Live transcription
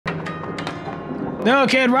No,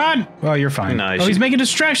 kid, run! Well, you're fine. No, he's making a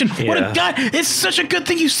distraction. Yeah. What a god! It's such a good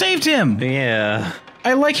thing you saved him. Yeah.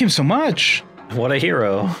 I like him so much. What a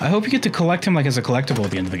hero. I hope you get to collect him like as a collectible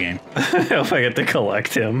at the end of the game. I hope I get to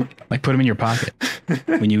collect him. Like put him in your pocket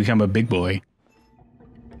when you become a big boy.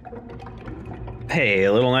 Hey,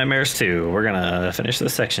 Little Nightmares 2. We're gonna finish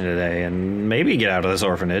this section today and maybe get out of this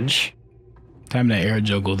orphanage. Time to air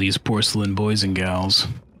juggle these porcelain boys and gals.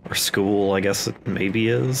 Or school, I guess it maybe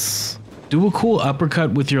is. Do a cool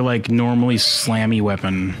uppercut with your like normally slammy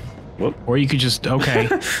weapon. Whoop. Or you could just, okay.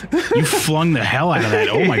 You flung the hell out of that.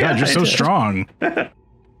 Oh my god, you're so strong.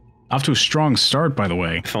 Off to a strong start, by the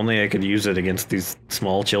way. If only I could use it against these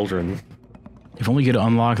small children. If only you could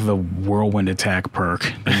unlock the whirlwind attack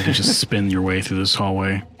perk, then you could just spin your way through this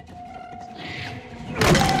hallway.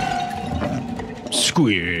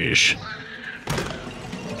 Squish.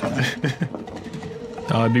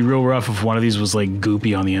 Oh, it'd be real rough if one of these was like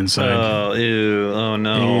goopy on the inside. Oh, ew. Oh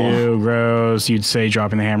no. Ew, gross. You'd say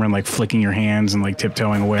dropping the hammer and like flicking your hands and like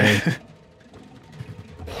tiptoeing away.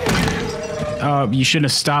 You shouldn't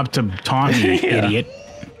have stopped to taunt me, Yeah. idiot.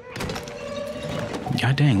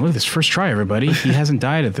 God dang, look at this first try, everybody. He hasn't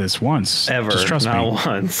died at this once. Ever. Just trust me. Not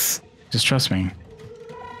once. Just trust me.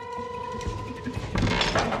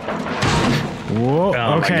 Whoa,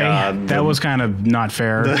 Oh okay. my God. That was kind of not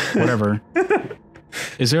fair. Whatever.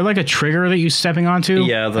 Is there like a trigger that you're stepping onto?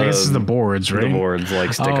 Yeah, I guess it's the boards, right? The boards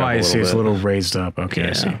like stick up a little bit. I see. It's a little raised up. Okay,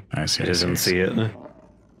 Yeah. I see. I didn't see it. At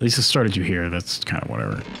least it started you here. That's kind of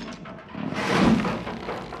whatever.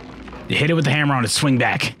 You hit it with the hammer on it, swing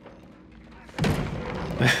back.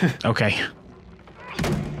 Okay.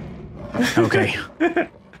 Okay.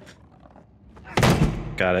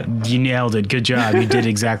 Got it. You nailed it. Good job. You did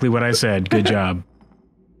exactly what I said. Good job.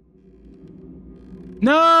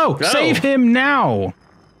 No! Save him now!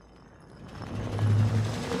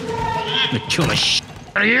 I'm gonna kill the shit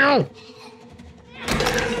out of you!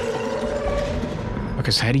 Okay,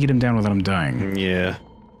 so how do you get him down without him dying? Yeah.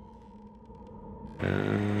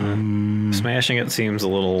 Smashing it seems a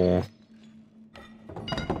little...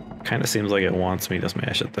 Kind of seems like it wants me to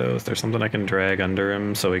smash it, though. Is there something I can drag under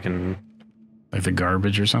him so he can... Like the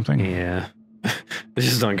garbage or something? Yeah.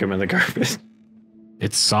 Just don't come in the garbage.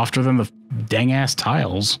 It's softer than the dang-ass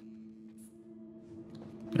tiles.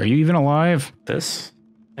 Are you even alive? This?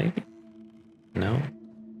 Maybe? No?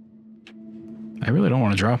 I really don't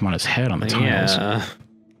want to drop him on his head on the tiles. Yeah.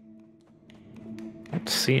 I don't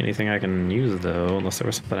see anything I can use, though, unless there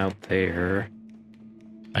was something out there.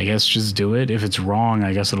 I guess just do it. If it's wrong,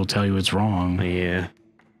 I guess it'll tell you it's wrong. Yeah.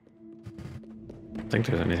 I don't think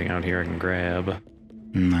there's anything out here I can grab.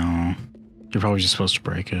 No. You're probably just supposed to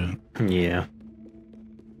break it. Yeah.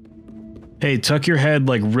 Hey, tuck your head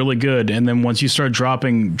like really good, and then once you start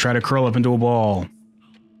dropping, try to curl up into a ball.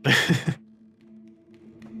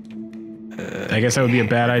 I guess that would be a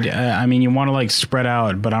bad idea. I mean, you want to like spread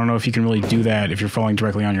out, but I don't know if you can really do that if you're falling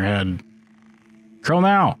directly on your head. Curl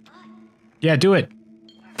now. Yeah, do it.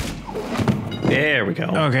 There we go.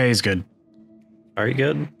 Okay, he's good. Are you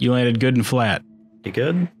good? You landed good and flat. You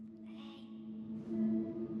good?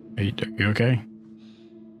 Are you okay?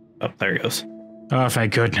 Oh, there he goes. Oh,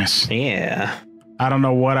 thank goodness. Yeah. I don't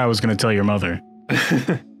know what I was going to tell your mother.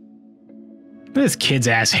 This kid's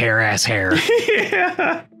ass hair.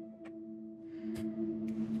 Yeah.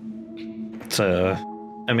 So,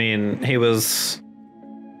 I mean, he was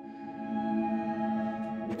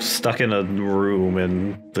stuck in a room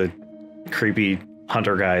in the creepy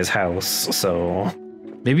hunter guy's house, so...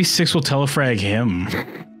 Maybe Six will telefrag him.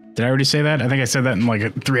 Did I already say that? I think I said that in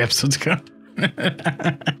like 3 episodes ago.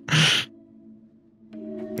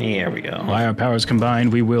 Here we go. By our powers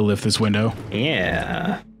combined, we will lift this window.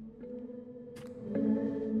 Yeah.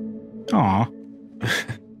 Aw.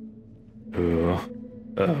 Ooh.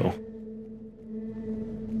 Uh-oh.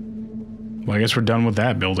 Well, I guess we're done with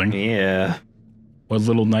that building. Yeah. What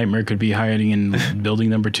little nightmare could be hiding in building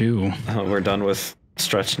number 2? We're done with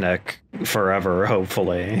Stretch Neck forever,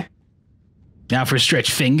 hopefully. Now for Stretch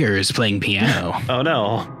Fingers playing piano. Oh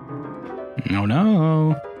no. Oh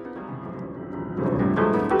no.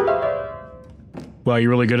 Well,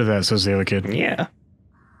 you're really good at that, says the other kid. Yeah.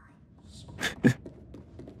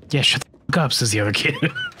 Yeah, shut the fuck up, says the other kid.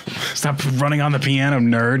 Stop running on the piano,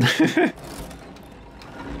 nerd.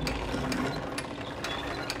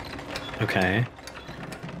 Okay.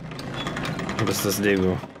 What does this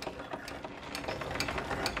do?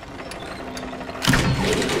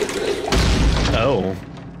 Oh.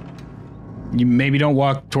 You maybe don't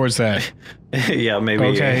walk towards that. Yeah, maybe.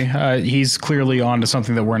 Okay, he's clearly on to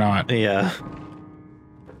something that we're not. Yeah.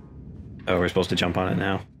 Oh, we're supposed to jump on it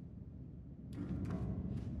now.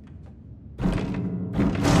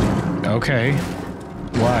 Okay.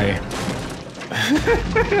 Why?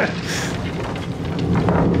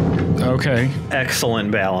 Okay.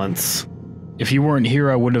 Excellent balance. If you weren't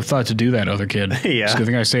here, I wouldn't have thought to do that, other kid. Yeah. It's a good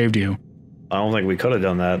thing I saved you. I don't think we could have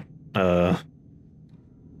done that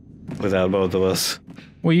without both of us.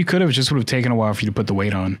 Well, you could have. It just would have taken a while for you to put the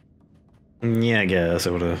weight on. Yeah, I guess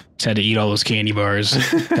it would have. Just had to eat all those candy bars.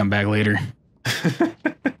 Come back later. I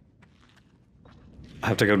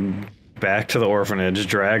have to go back to the orphanage,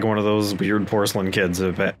 drag one of those weird porcelain kids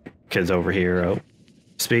over here. Oh,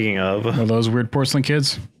 speaking of, Are those weird porcelain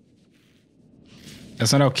kids?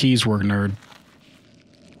 That's not how keys work, nerd.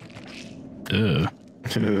 Ugh.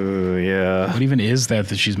 Yeah. What even is that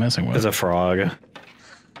she's messing with? It's a frog.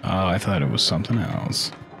 Oh, I thought it was something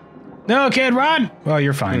else. No, kid, run! Oh,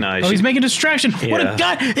 you're fine. No, oh, he's making a distraction. Yeah. What a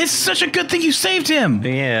god! It's such a good thing you saved him.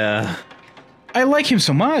 Yeah. I like him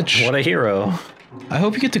so much. What a hero. I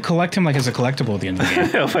hope you get to collect him like as a collectible at the end of the game. I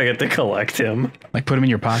hope I get to collect him. Like put him in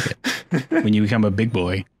your pocket when you become a big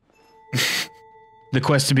boy. The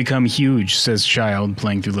quest to become huge, says child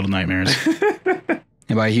playing through Little Nightmares.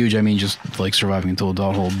 And by huge, I mean just like surviving until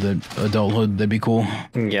adulthood. That'd be cool.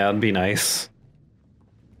 Yeah, it'd be nice.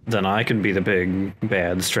 Then I could be the big,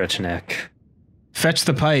 bad stretch neck. Fetch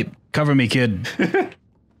the pipe. Cover me, kid.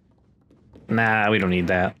 Nah, we don't need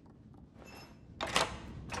that.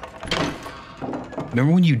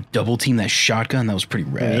 Remember when you double teamed that shotgun? That was pretty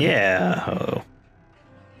rad. Yeah. Oh.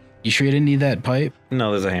 You sure you didn't need that pipe?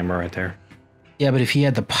 No, there's a hammer right there. Yeah, but if he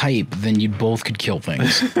had the pipe, then you both could kill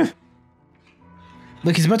things.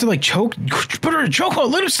 Look, he's about to like choke. Put her in a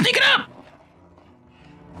chokehold. Let him sneak it up.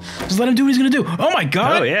 Just let him do what he's gonna do. Oh my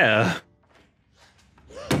god. Oh yeah.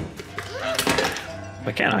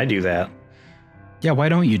 Why can't I do that? Yeah, why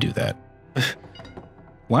don't you do that?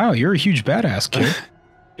 Wow, you're a huge badass, kid.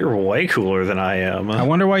 You're way cooler than I am. I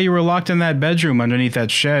wonder why you were locked in that bedroom underneath that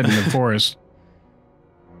shed in the forest.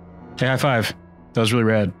 Hey, high five. That was really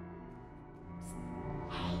rad.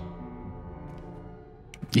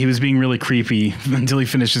 He was being really creepy until he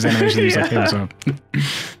finished his animation. He was like, hey, what's up?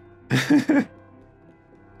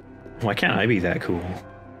 Why can't I be that cool?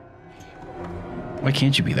 Why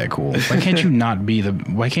can't you be that cool? Why can't you not be the...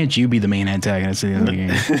 Why can't you be the main antagonist at the end of the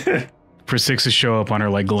game? For Six to show up on her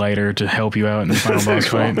like glider to help you out in the final boss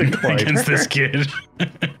fight against this kid.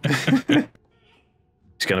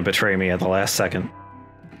 He's gonna betray me at the last second.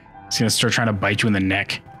 He's gonna start trying to bite you in the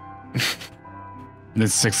neck. And then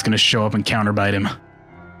Six is gonna show up and counterbite him.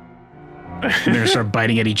 They're gonna start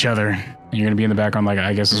biting at each other. And you're gonna be in the background like,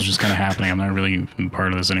 I guess this is just kind of happening. I'm not really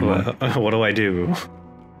part of this anymore. What do I do?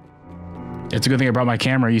 It's a good thing I brought my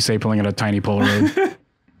camera, you say, pulling at a tiny Polaroid.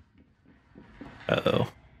 Uh-oh.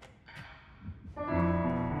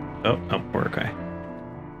 Oh, we're okay.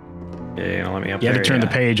 Yeah, you're gonna let me up You there? had to turn the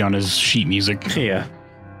page on his sheet music. Yeah.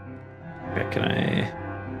 Okay, can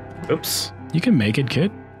I... Oops. You can make it,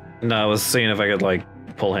 kid. No, I was seeing if I could, like,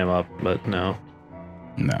 pull him up, but no.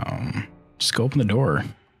 No. Just go open the door.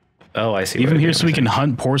 Oh, I see. Leave him here so we can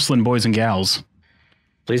hunt porcelain boys and gals.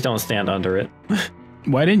 Please don't stand under it.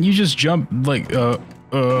 Why didn't you just jump, like, There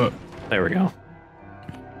we go.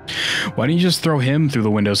 Why didn't you just throw him through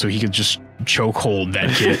the window so he could just choke hold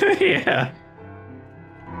that kid? Yeah.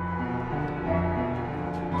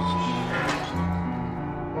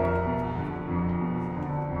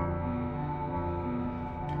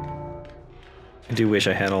 I do wish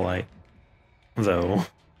I had a light, though.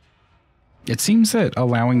 It seems that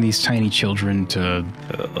allowing these tiny children to...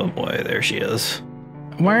 Oh boy, there she is.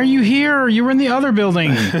 Why are you here? You were in the other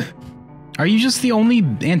building. Are you just the only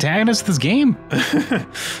antagonist of this game?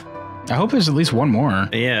 I hope there's at least one more.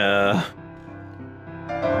 Yeah.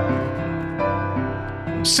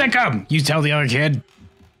 Sick him! You tell the other kid.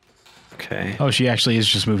 Okay. Oh, she actually is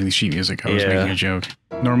just moving the sheet music. I was making a joke.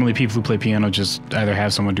 Normally people who play piano just either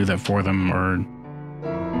have someone do that for them or...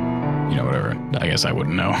 You know, whatever. I guess I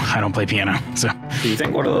wouldn't know. I don't play piano, so... Do you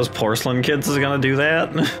think one of those porcelain kids is gonna do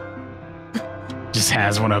that? Just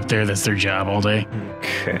has one up there that's their job all day.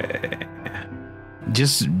 Okay.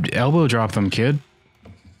 Just elbow drop them, kid.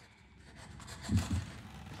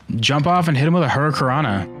 Jump off and hit him with a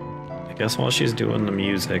hurricanrana. I guess while she's doing the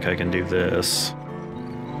music, I can do this.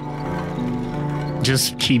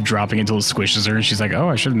 Just keep dropping until it squishes her, and she's like, oh,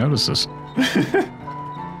 I should have noticed this.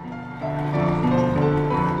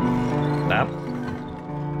 Stop.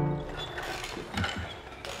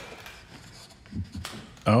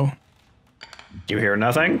 Oh? You hear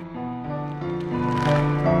nothing?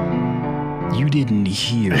 You didn't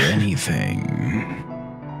hear anything.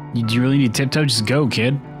 Do you really need tiptoe? Just go,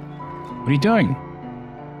 kid. What are you doing?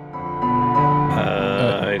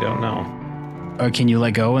 I don't know. Can you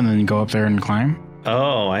let go and then go up there and climb?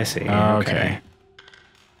 Oh, I see. Okay.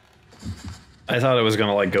 I thought it was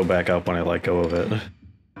gonna like go back up when I let go of it.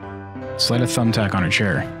 Slide a thumbtack on a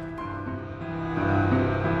chair.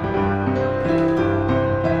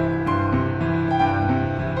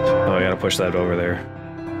 Oh, I gotta push that over there.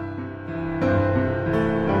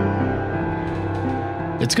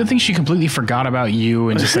 It's a good thing she completely forgot about you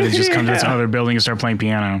and decided to just come to this other building and start playing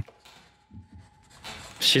piano.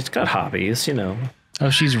 She's got hobbies, you know.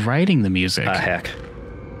 Oh, she's writing the music. Ah, heck.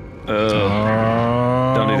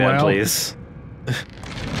 Oh. Don't do that, please.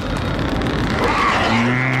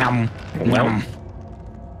 Well.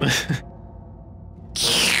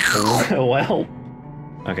 Well.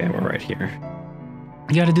 Okay, we're right here.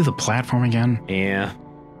 You gotta do the platform again. Yeah.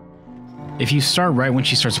 If you start right when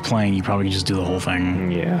she starts playing, you probably can just do the whole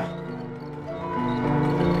thing. Yeah.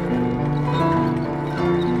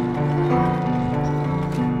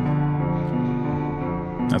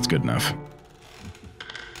 That's good enough.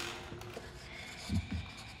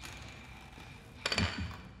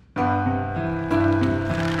 Can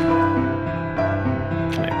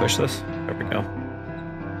I push this? There we go.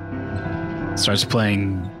 Starts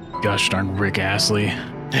playing gosh darn Rick Astley.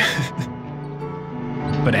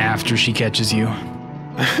 But after she catches you.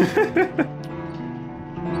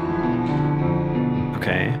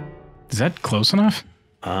 Okay. Is that close enough?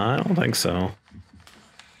 I don't think so.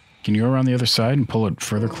 Can you go around the other side and pull it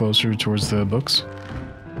further closer towards the books?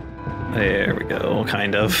 There we go,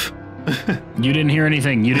 kind of. You didn't hear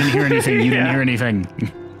anything. You didn't hear anything. You didn't hear anything.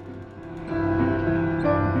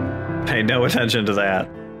 Pay no attention to that.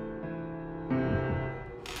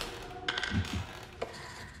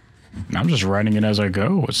 I'm just writing it as I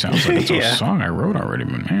go. It sounds like it's a song I wrote already,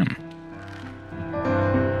 but man.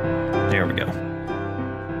 There we go.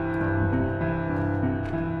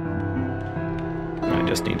 I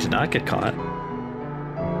just need to not get caught.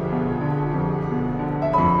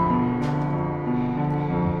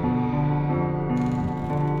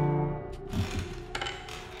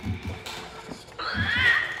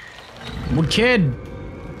 What kid?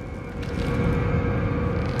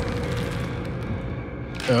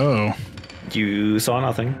 Oh. You saw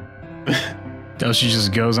nothing. Oh, she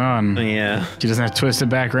just goes on. Yeah. She doesn't have to twist it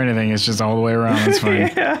back or anything. It's just all the way around. That's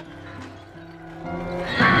fine. Yeah.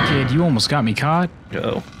 Kid, you almost got me caught.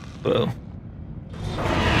 Oh. Oh.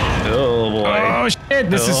 Oh boy. Oh shit!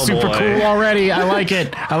 This is super cool already. I like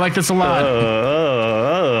it. I like this a lot.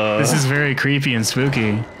 This is very creepy and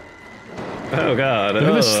spooky. Oh god. Look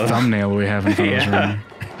at this thumbnail we have in front of us.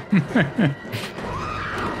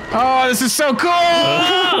 Oh, this is so cool!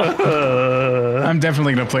 I'm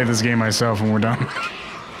definitely gonna play this game myself when we're done.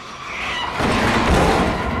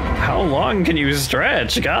 How long can you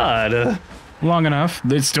stretch? God. Long enough.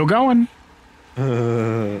 It's still going.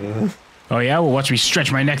 Oh yeah? Well, watch me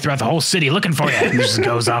stretch my neck throughout the whole city looking for you. And it just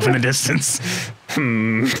goes off in the distance.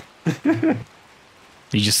 You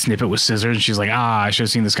just snip it with scissors, and she's like, ah, I should have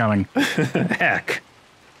seen this coming. Heck.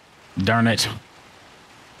 Darn it.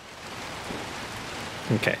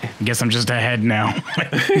 Okay. I guess I'm just ahead now.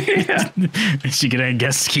 Yeah. She could, I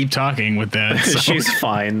guess, keep talking with that. So. She's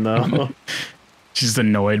fine, though. She's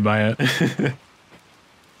annoyed by it.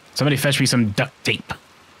 Somebody fetch me some duct tape.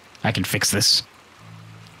 I can fix this.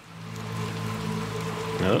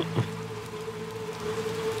 No.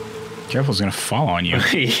 Careful, it's going to fall on you.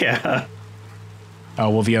 Yeah. Oh,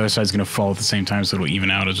 well, the other side's going to fall at the same time, so it'll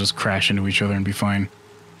even out. It'll just crash into each other and be fine.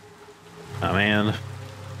 Oh, man.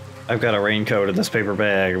 I've got a raincoat in this paper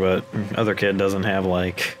bag, but other kid doesn't have,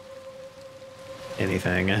 like,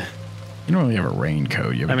 anything. You don't really have a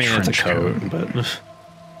raincoat. You have a trench it's a coat, but...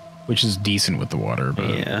 Which is decent with the water, but...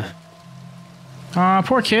 Yeah. Aw,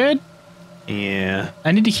 poor kid. Yeah.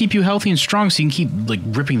 I need to keep you healthy and strong so you can keep, like,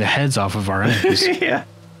 ripping the heads off of our enemies. Yeah.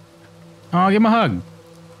 Oh, give him a hug.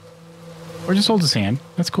 Or just hold his hand.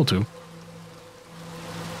 That's cool, too.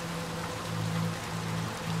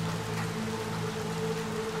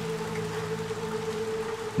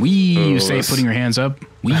 Wee, you say putting your hands up.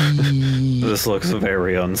 Wee. This looks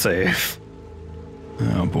very unsafe.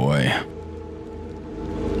 Oh, boy.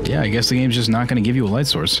 Yeah, I guess the game's just not going to give you a light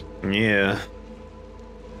source. Yeah.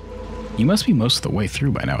 You must be most of the way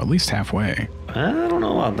through by now, at least halfway. I don't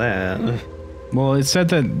know about that. Well, it said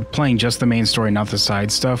that playing just the main story, not the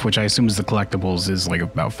side stuff, which I assume is the collectibles, is like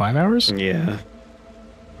about 5 hours? Yeah.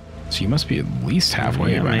 So you must be at least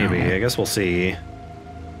halfway by maybe. now. I guess we'll see.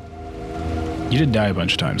 You did die a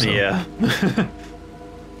bunch of times, though. Yeah.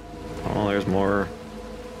 Oh, there's more.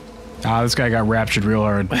 Ah, this guy got raptured real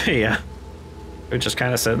hard. Yeah. We're just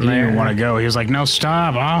kind of sitting He there. didn't want to go. He was like, no,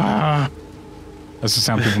 stop. Ah. That's the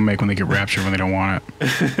sound people make when they get raptured when they don't want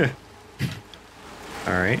it.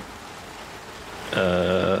 All right.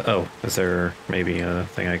 Oh, is there maybe a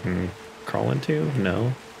thing I can crawl into?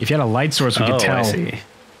 No. If you had a light source, we could tell. I see.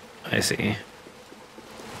 I see.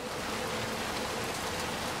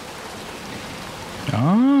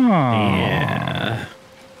 Oh. Yeah.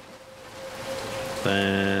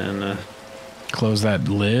 Then... Close that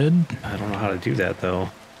lid. I don't know how to do that, though.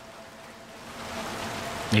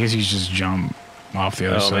 I guess you just jump off the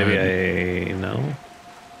other side. Oh, maybe I... No?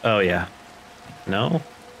 Oh, yeah. No?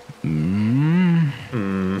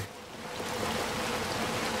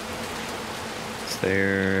 Is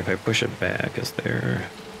there... If I push it back, is there...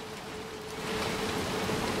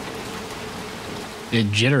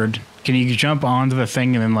 It jittered. Can you jump onto the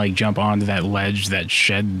thing and then, like, jump onto that ledge, that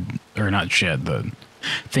shed... Or not shed, the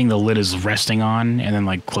thing the lid is resting on, and then,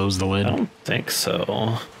 like, close the lid? I don't think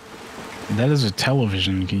so. That is a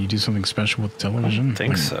television. Can you do something special with the television? I don't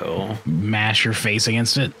think like, so. Mash your face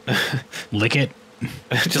against it? Lick it?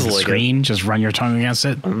 Just lick screen? it. Just run your tongue against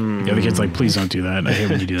it? The other kid's like, please don't do that. I hate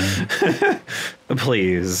when you do that.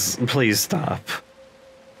 Please. Please stop.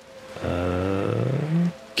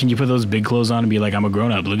 Can you put those big clothes on and be like, I'm a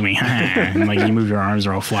grown-up, look at me. And like you move your arms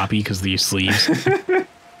are all floppy because of your sleeves.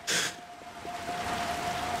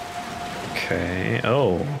 Okay.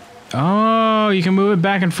 Oh. Oh, you can move it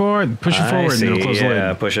back and forth. Push it forward and it'll close the lid.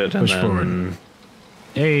 Yeah, push it and push then forward.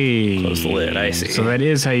 Hey. Close the lid, I see. So that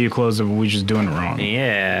is how you close it, but we're just doing it wrong.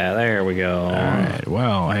 Yeah, there we go. Alright,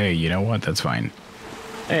 well, hey, you know what? That's fine.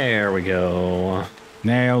 There we go.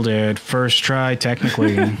 Nailed it. First try,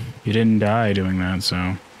 technically. You didn't die doing that,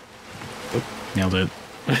 so... Oop. Nailed it.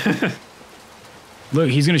 Look,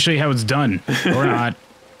 he's going to show you how it's done. Or not.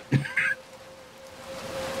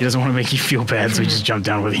 He doesn't want to make you feel bad, so he just jumped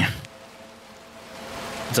down with you.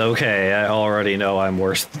 It's okay, I already know I'm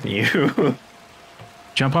worse than you.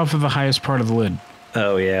 Jump off of the highest part of the lid.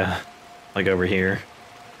 Oh, yeah. Like over here.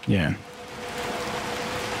 Yeah.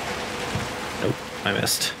 Nope, I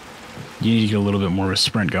missed. You need to get a little bit more of a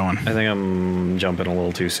sprint going. I think I'm jumping a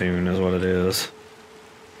little too soon is what it is.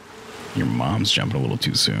 Your mom's jumping a little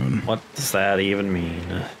too soon. What does that even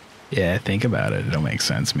mean? Yeah, think about it. It'll make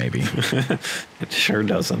sense, maybe. It sure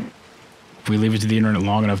doesn't. If we leave it to the internet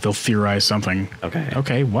long enough, they'll theorize something. Okay.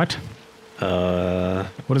 Okay, what?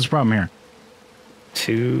 What is the problem here?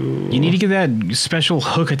 You need to get that special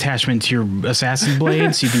hook attachment to your assassin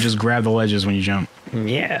blade so you can just grab the ledges when you jump.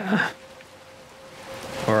 Yeah.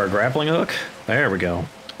 Or a grappling hook? There we go.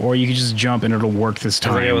 Or you can just jump and it'll work this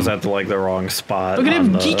time. I think I was at the wrong spot. Look at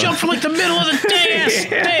him! He jumped from like the middle of the dance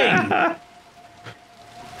thing!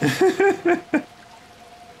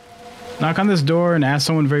 Knock on this door and ask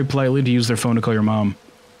someone very politely to use their phone to call your mom.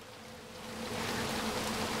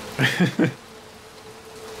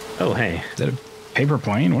 Oh, hey. Is that a paper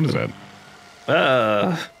plane? What is that?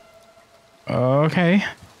 Okay.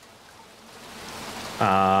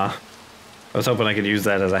 I was hoping I could use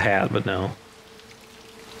that as a hat, but no.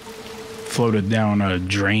 Floated down a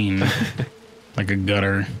drain. Like a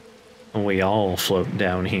gutter. We all float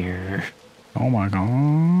down here. Oh my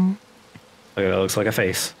god. Look, it looks like a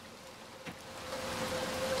face.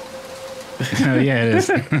 Oh yeah, it is.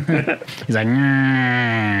 He's like,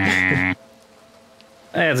 I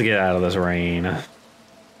have to get out of this rain.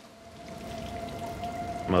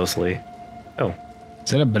 Mostly. Oh.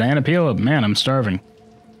 Is that a banana peel? Man, I'm starving.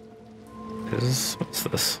 What's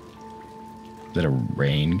this? Is that a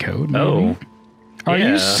raincoat? Maybe? Oh. Are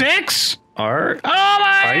yeah. you 6? Are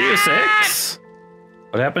you 6?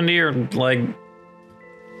 What happened to your, like,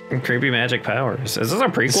 creepy magic powers? Is this a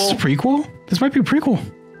prequel? Is this a prequel? This might be a prequel.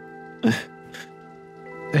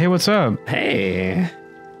 Hey, what's up? Hey.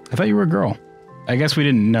 I thought you were a girl. I guess we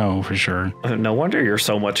didn't know for sure. No wonder you're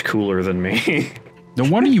so much cooler than me. No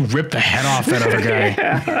wonder you ripped the head off that other guy.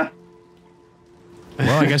 Yeah.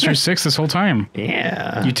 Well, I guess you're 6 this whole time.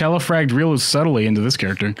 Yeah. You telefragged real subtly into this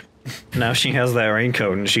character. Now she has that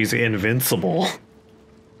raincoat and she's invincible.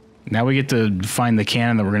 Now we get to find the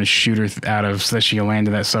cannon that we're going to shoot her out of so that she can land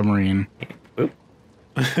in that submarine. Oop.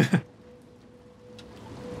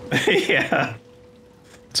 Yeah.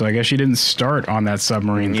 So I guess she didn't start on that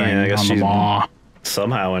submarine thing I guess on the she law.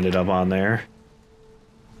 Somehow ended up on there.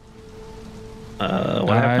 What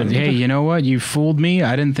happened? Hey, you know what? You fooled me.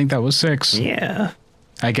 I didn't think that was 6. Yeah.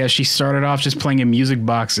 I guess she started off just playing a music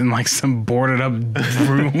box in like some boarded up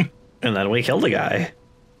room. And then we killed a guy.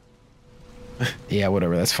 Yeah,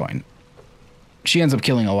 whatever. That's fine. She ends up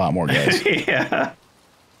killing a lot more guys. Yeah.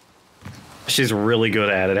 She's really good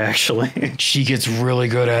at it, actually. She gets really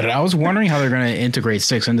good at it. I was wondering how they're going to integrate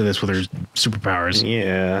 6 into this with her superpowers.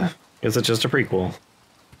 Yeah. Is it just a prequel?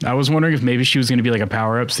 I was wondering if maybe she was going to be like a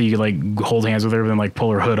power-up, so you could like hold hands with her, but then like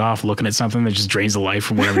pull her hood off, looking at something that just drains the life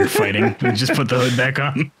from whatever you're fighting, and just put the hood back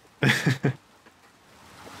on.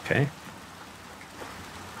 Okay.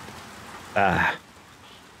 Ah.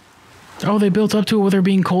 Oh, they built up to it with her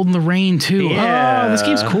being cold in the rain, too. Yeah. Oh, this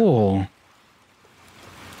game's cool.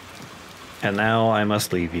 And now I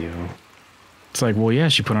must leave you. It's like, well, yeah,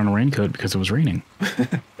 she put on a raincoat because it was raining.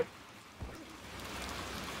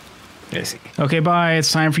 I see. Okay, bye.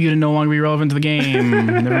 It's time for you to no longer be relevant to the game.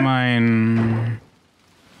 Never mind.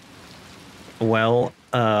 Well,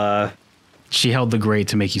 she held the grate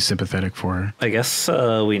to make you sympathetic for her. I guess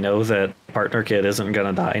we know that partner kid isn't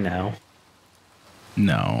gonna die now.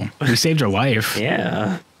 No. We saved her life.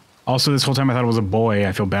 Yeah. Also, this whole time I thought it was a boy.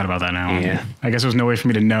 I feel bad about that now. Yeah. I guess there's no way for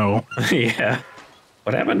me to know. Yeah.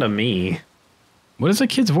 What happened to me? What does a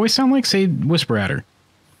kid's voice sound like? Say, whisper at her.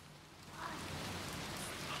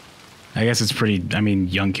 I guess it's pretty, I mean,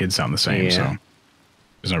 young kids sound the same, so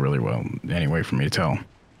there's not really, well, any way for me to tell.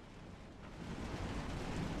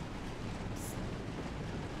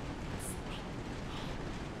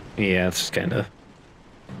 Yeah, it's just kind of...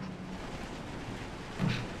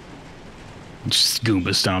 Just Goomba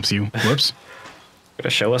stomps you. Whoops. Gonna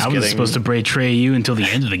show us I was supposed to betray you until the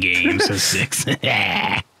end of the game, says 6.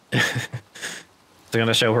 They're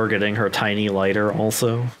gonna show her getting her tiny lighter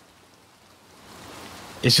also.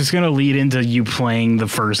 It's just gonna lead into you playing the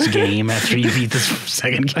first game after you beat this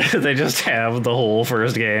second game. They just have the whole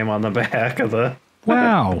first game on the back of the...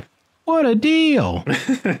 Wow, what a deal.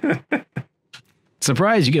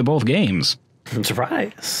 Surprise, you get both games.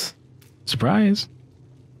 Surprise. Surprise.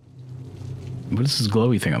 What is this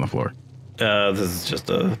glowy thing on the floor? This is just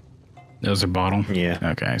a... That was a bottle? Yeah.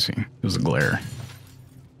 Okay, I see. It was a glare.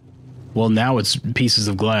 Well, now it's pieces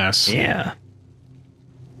of glass. Yeah.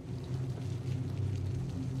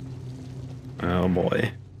 Oh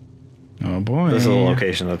boy. Oh boy. This is a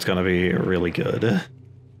location that's gonna be really good.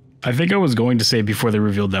 I think I was going to say before they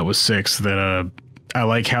revealed that was 6 that I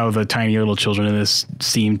like how the tiny little children in this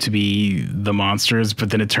seem to be the monsters,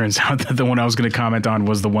 but then it turns out that the one I was going to comment on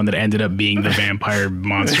was the one that ended up being the vampire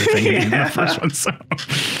monster thing in the first one. So,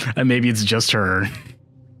 and maybe it's just her.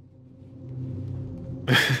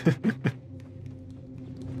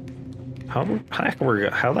 How the heck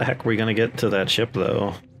are we gonna get to that ship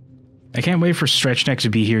though? I can't wait for Stretch Neck to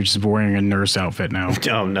be here just wearing a nurse outfit now.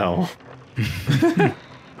 Oh no.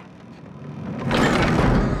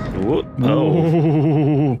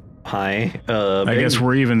 Oh. Hi. I guess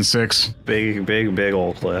we're even 6. Big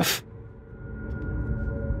old cliff.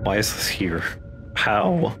 Why is this here?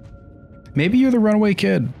 How? Maybe you're the runaway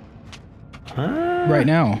kid. Right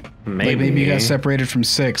now. Maybe. Like maybe you got separated from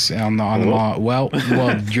 6 on the mall. Well,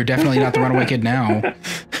 you're definitely not the runaway kid now.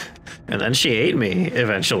 And then she ate me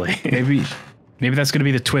eventually. Maybe that's gonna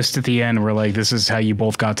be the twist at the end where like this is how you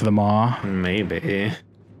both got to the maw. Maybe.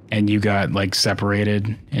 And you got like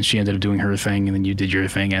separated, and she ended up doing her thing, and then you did your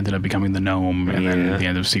thing, ended up becoming the gnome, and then the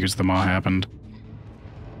end of Secrets of the Maw happened.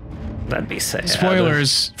 That'd be sad.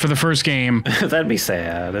 Spoilers for the first game. That'd be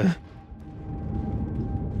sad.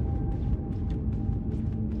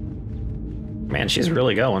 Man, she's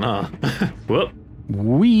really going, huh? Whoop.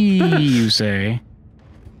 Wee, you say.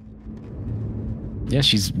 Yeah,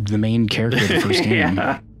 she's the main character of the first game.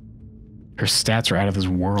 Yeah. Her stats are out of this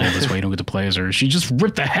world. That's why you don't get to play as her. She just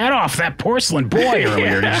ripped the head off that porcelain boy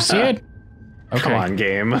earlier. Did you see it? Okay. Come on,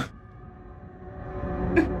 game.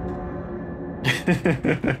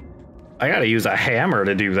 I gotta use a hammer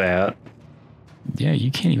to do that. Yeah, you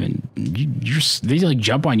can't even... they like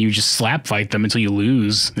jump on you, just slap fight them until you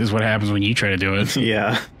lose, is what happens when you try to do it.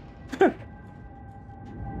 Yeah.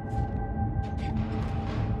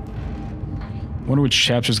 Wonder which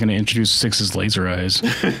chapter is going to introduce 6's laser eyes.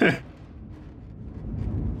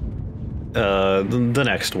 The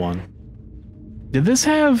next one. Did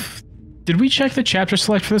we check the chapter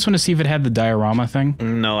select for this one to see if it had the diorama thing?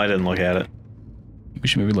 No, I didn't look at it. We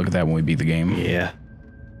should maybe look at that when we beat the game. Yeah.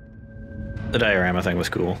 The diorama thing was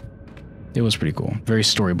cool. It was pretty cool. Very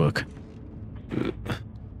storybook.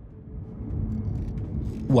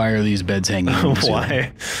 Why are these beds hanging?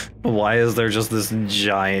 Why is there just this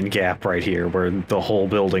giant gap right here where the whole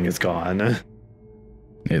building is gone?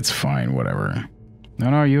 It's fine, whatever. No,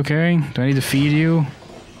 are you okay? Do I need to feed you?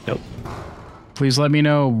 Nope. Please let me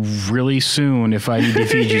know really soon if I need to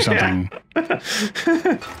feed you something.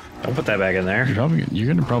 Don't put that back in there. You're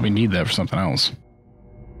gonna probably need that for something else.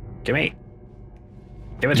 Give it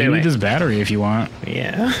to me. You need this battery if you want.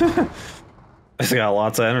 Yeah. It's got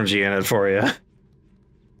lots of energy in it for you.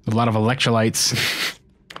 A lot of electrolytes.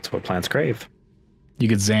 That's what plants crave. You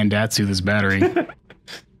could Zandatsu this battery.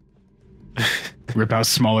 Rip out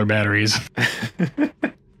smaller batteries.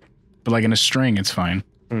 But like in a string, it's fine.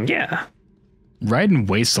 Yeah. Raiden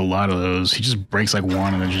wastes a lot of those. He just breaks like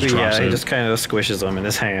one and then just drops it. Yeah, he just kind of squishes them in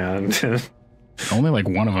his hand. Only like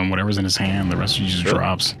one of them, whatever's in his hand, the rest he just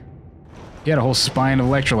drops. He had a whole spine of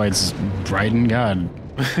electrolytes. Raiden, God.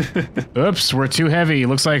 Oops, we're too heavy.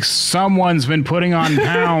 Looks like someone's been putting on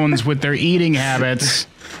pounds with their eating habits.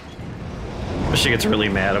 She gets really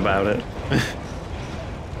mad about it.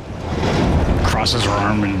 Crosses her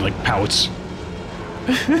arm and like pouts.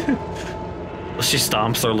 She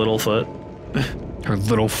stomps her little foot. Her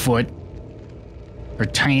little foot. Her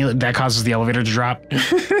tiny... That causes the elevator to drop.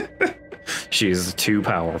 She's too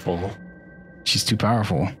powerful. She's too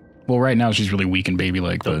powerful. Well, right now she's really weak and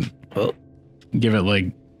baby-like, but give it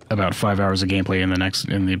like about 5 hours of gameplay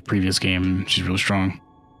in the previous game, she's really strong.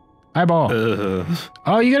 Eyeball.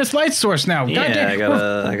 Oh, you got a light source now. Yeah, goddamn.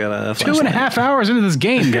 I got a 2.5 hours into this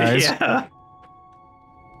game, guys. Yeah.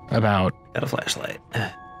 About. Got a flashlight.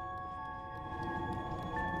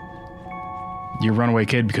 Your runaway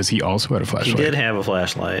kid, because he also had a flashlight. He did have a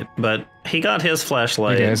flashlight, but he got his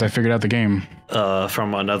flashlight. Hey guys, I figured out the game.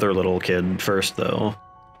 From another little kid first, though.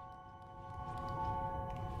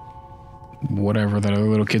 Whatever, that other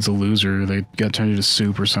little kid's a loser. They got turned into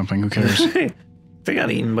soup or something. Who cares? They got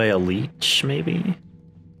eaten by a leech, maybe?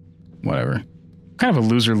 Whatever. What kind of a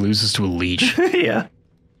loser loses to a leech? Yeah.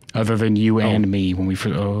 Other than you and me when we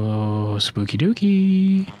first... Oh, spooky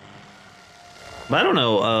dookie. I don't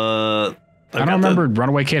know, I don't remember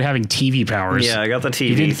Runaway Kid having TV powers. Yeah, I got the TV thing.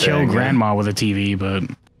 He did kill Grandma with a TV, but...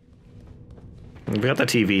 We got the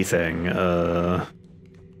TV thing,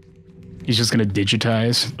 He's just gonna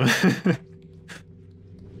digitize.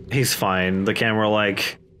 He's fine. The camera,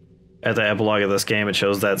 like, at the epilogue of this game, it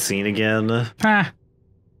shows that scene again. Ha!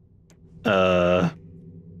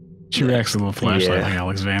 She reacts to the little flashlight like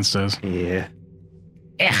Alex Vance does. Yeah.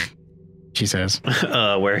 She says.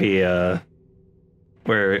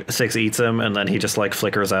 Where Six eats him, and then he just, like,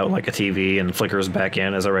 flickers out like a TV and flickers back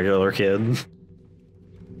in as a regular kid.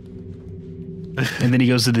 And then he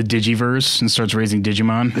goes to the Digiverse and starts raising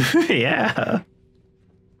Digimon. Yeah.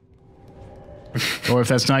 Or if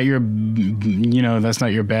that's not your, that's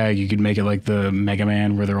not your bag, you could make it like the Mega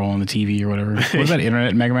Man where they're all on the TV or whatever. What was that,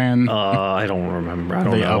 Internet Mega Man? I don't remember. I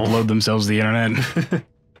don't know. They upload themselves to the internet.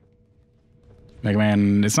 Mega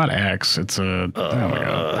Man, it's not X, it's a... oh my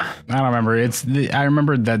god. I don't remember. I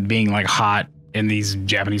remember that being like hot in these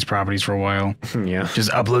Japanese properties for a while. Yeah.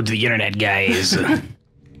 Just upload to the internet, guys.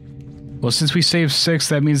 Well, since we saved 6,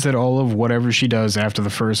 that means that all of whatever she does after the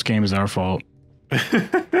first game is our fault.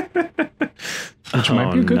 Which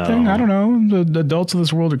might be a good thing. I don't know. The adults of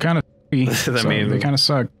this world are kind of... they kind of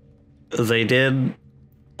suck. They did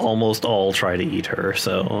almost all try to eat her,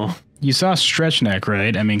 so... You saw Stretch Neck,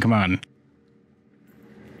 right? I mean, come on.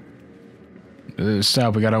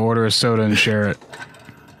 Stop, we gotta order a soda and share it.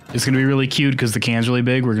 It's gonna be really cute because the can's really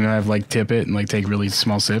big. We're gonna have, like, tip it and, like, take really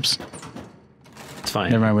small sips. It's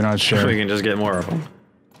fine. Never mind, we don't have to share. We can just get more of them.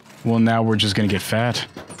 Well, now we're just gonna get fat.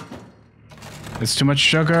 It's too much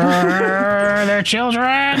sugar. They're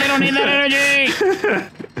children. They don't need that energy.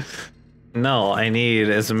 No, I need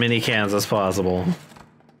as many cans as possible.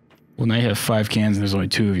 Well, now you have 5 cans and there's only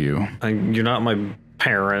 2 of you. You're not my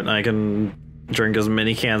parent. I can drink as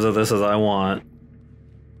many cans of this as I want.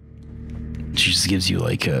 She just gives you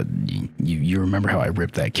like a... You remember how I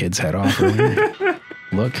ripped that kid's head off earlier?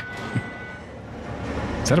 Look.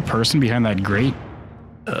 Is that a person behind that grate?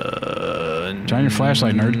 Shine your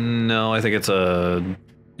flashlight, nerd. No, I think it's a...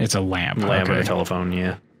 It's a lamp. Lamp and a telephone,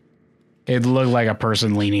 yeah. It looked like a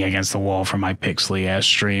person leaning against the wall from my pixely-ass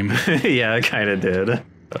stream. Yeah, it kind of did.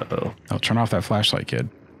 Uh-oh. Oh, turn off that flashlight, kid.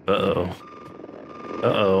 Uh-oh.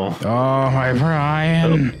 Uh-oh. Oh, my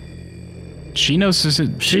Brian. Oh. She notices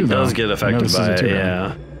it too, She does get affected by it,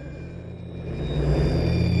 yeah.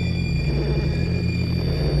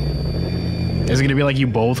 Is it gonna be like you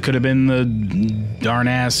both could have been the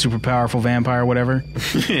darn-ass super powerful vampire or whatever?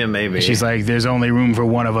 Yeah, maybe. She's like, there's only room for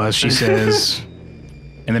one of us, she says.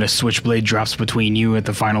 And then a switchblade drops between you at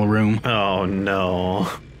the final room. Oh, no.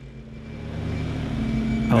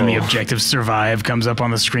 And then the objective survive comes up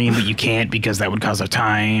on the screen, but you can't because that would cause a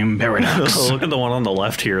time paradox. Look at the one on the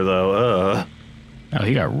left here, though. Oh,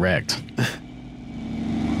 he got wrecked.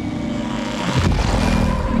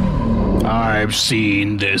 I've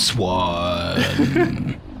seen this one.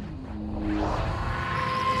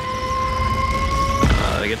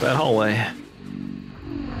 To get that hallway.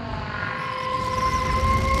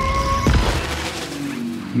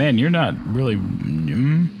 Man, you're not really...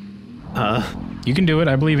 You can do it.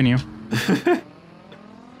 I believe in you. There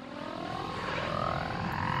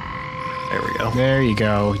we go. There you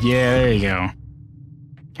go. Yeah, there you go.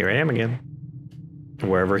 Here I am again.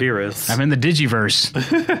 Wherever here is. I'm in the Digiverse.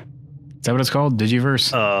 Is that what it's called?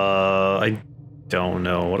 Digiverse? I don't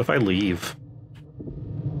know. What if I leave?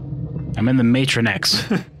 I'm in the Matronex.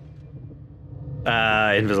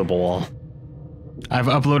 Invisible wall. I've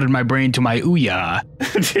uploaded my brain to my Ouya.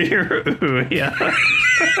 To your Ouya.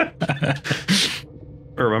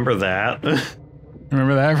 Remember that?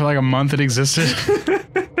 Remember that? For like a month it existed?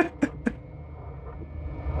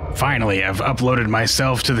 Finally, I've uploaded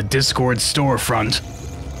myself to the Discord storefront.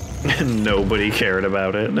 Nobody cared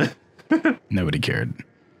about it. Nobody cared.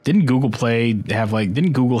 Didn't Google Play have like,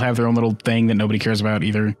 didn't Google have their own little thing that nobody cares about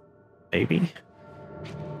either? Maybe.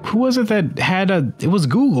 Who was it that had it was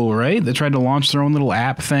Google, right? That tried to launch their own little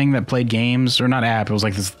app thing that played games, or not app, it was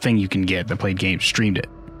like this thing you can get that played games, streamed it.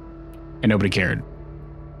 And nobody cared.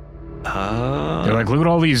 They're like, look at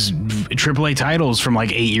all these AAA titles from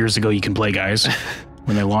like 8 years ago you can play, guys.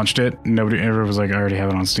 When they launched it, nobody ever was like, I already have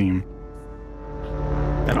it on Steam.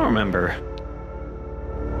 I don't remember.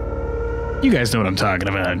 You guys know what I'm talking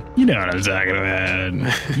about. You know what I'm talking about.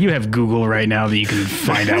 You have Google right now that you can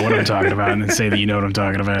find out what I'm talking about and then say that you know what I'm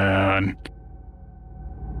talking about.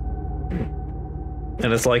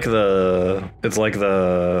 And it's like the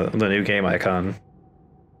new game icon.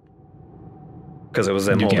 Because it was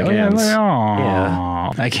them holding hands. Yeah.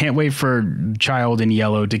 I can't wait for Child in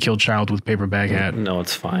Yellow to kill Child with paper bag hat. No,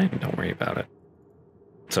 it's fine. Don't worry about it.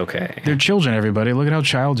 It's okay. They're children, everybody. Look at how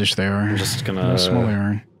childish they are. I'm just gonna... How small they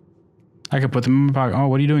are. I could put them in my pocket. Oh,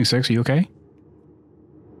 what are you doing, Six? Are you okay?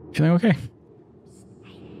 Feeling okay?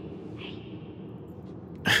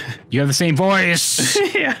 You have the same voice!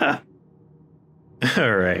 Yeah.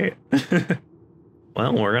 All right.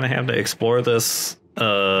 Well, we're gonna have to explore this,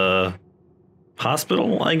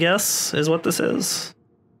 hospital, I guess, is what this is.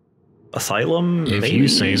 Asylum? If maybe? you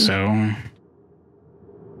say so.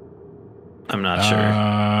 I'm not sure.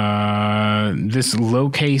 This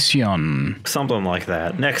location. Something like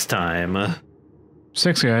that. Next time.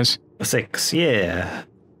 6, guys. 6, yeah.